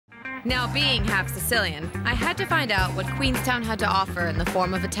Now, being half Sicilian, I had to find out what Queenstown had to offer in the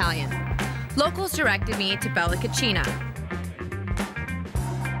form of Italian. Locals directed me to Bella.mov.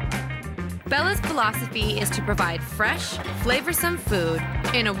 Bella's philosophy is to provide fresh, flavorsome food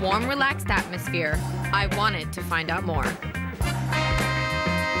in a warm, relaxed atmosphere. I wanted to find out more.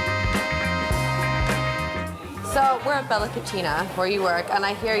 So we're at Bella.mov, where you work, and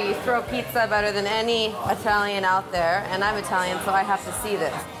I hear you throw pizza better than any Italian out there, and I'm Italian, so I have to see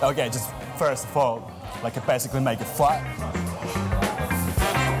this. Okay, just first of all, like I basically make it flat.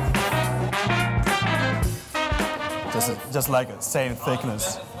 Just like the same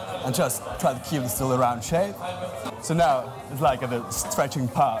thickness, and just try to keep it still a round shape. So now it's like the stretching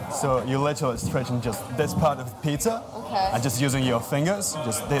part. So you're literally stretching just this part of the pizza, and just using your fingers,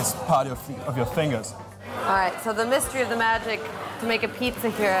 just this part of your fingers. All right, so the mystery of the magic to make a pizza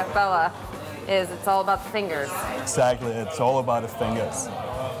here at Bella is it's all about the fingers. Exactly, it's all about the fingers.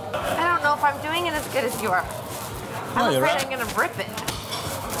 I don't know if I'm doing it as good as you are. I'm afraid I'm gonna rip it.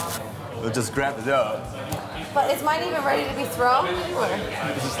 We'll just grab the dough. But is mine even ready to be thrown?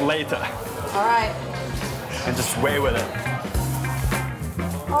 Just later. All right. And just sway with it.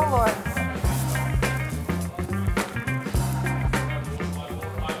 Oh, Lord.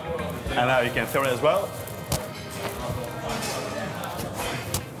 And now you can throw it as well.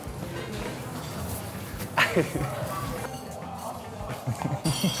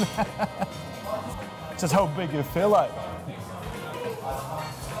 Just how big you feel like.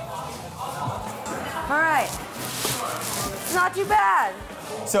 All right. It's not too bad.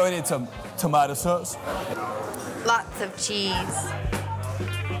 So we need some tomato sauce. Lots of cheese.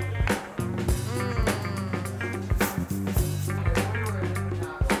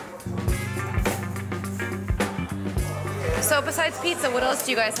 So besides pizza, what else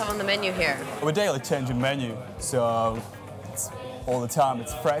do you guys have on the menu here? We're daily changing menu, so it's all the time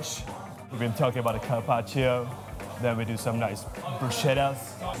it's fresh. We've been talking about a carpaccio, then we do some nice bruschettas,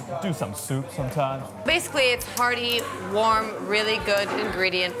 do some soup sometimes. Basically, it's hearty, warm, really good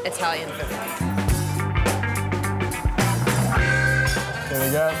ingredient Italian food. Here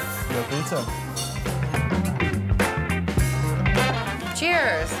we go, your pizza.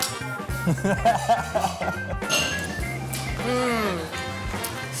 Cheers.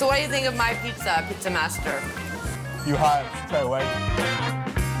 So what do you think of my pizza, Pizza Master? You hired straight away.